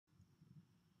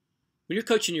when you're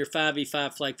coaching your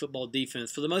 5v5 flag football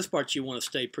defense, for the most part, you want to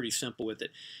stay pretty simple with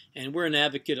it. And we're an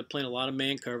advocate of playing a lot of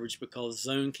man coverage because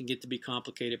zone can get to be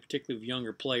complicated, particularly with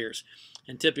younger players.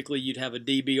 And typically, you'd have a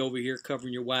DB over here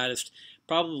covering your widest,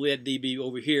 probably a DB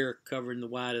over here covering the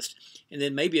widest, and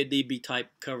then maybe a DB type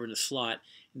covering the slot,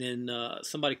 and then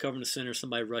somebody covering the center,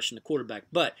 somebody rushing the quarterback.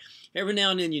 But every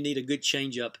now and then, you need a good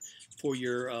change-up for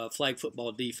your flag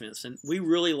football defense. And we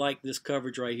really like this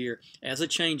coverage right here as a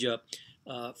change-up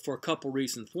for a couple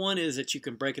reasons. One is that you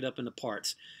can break it up into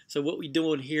parts. So what we're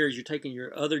doing here is you're taking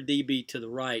your other DB to the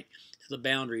right, to the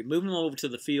boundary, moving them over to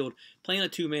the field, playing a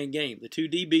two-man game. The two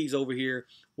DBs over here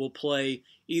will play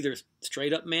either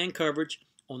straight-up man coverage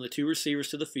on the two receivers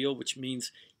to the field, which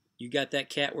means you got that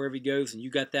cat wherever he goes and you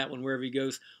got that one wherever he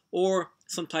goes, or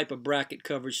some type of bracket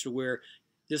coverage to where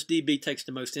this DB takes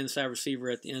the most inside receiver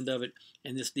at the end of it,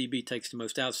 and this DB takes the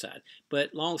most outside.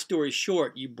 But long story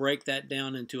short, you break that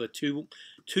down into a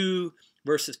two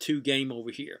versus two game over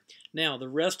here. Now, the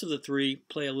rest of the three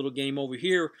play a little game over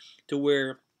here to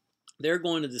where they're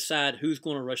going to decide who's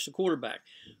going to rush the quarterback.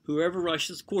 Whoever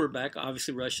rushes the quarterback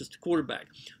obviously rushes the quarterback.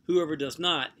 Whoever does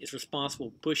not is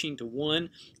responsible pushing to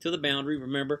the boundary.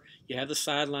 Remember, you have the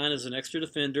sideline as an extra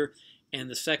defender, and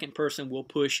the second person will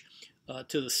push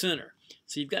to the center.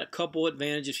 So you've got a couple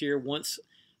advantages here. Once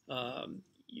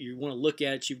you want to look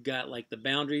at it, you've got like the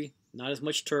boundary, not as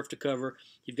much turf to cover.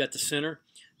 You've got the center,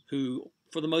 who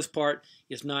for the most part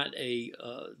is not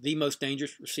the most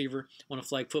dangerous receiver on a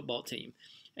flag football team.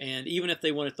 And even if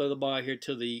they want to throw the ball here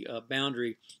to the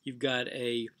boundary, you've got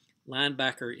a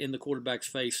linebacker in the quarterback's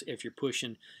face if you're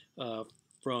pushing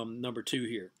from number 2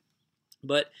 here.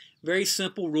 But very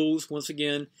simple rules. Once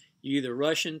again, you either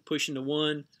rushing, pushing to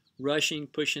 1, rushing,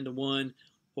 pushing to 1,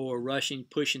 or rushing,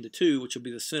 pushing to 2, which will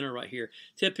be the center right here.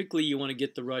 Typically, you want to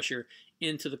get the rusher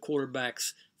into the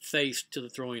quarterback's face to the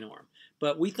throwing arm.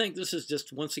 But we think this is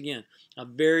just, once again, a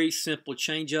very simple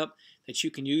changeup that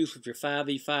you can use with your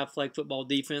 5v5 flag football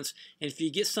defense. And if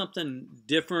you get something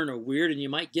different or weird, and you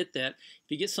might get that, if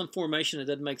you get some formation that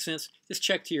doesn't make sense, just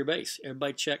check to your base.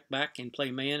 Everybody check back and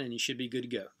play man, and you should be good to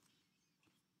go.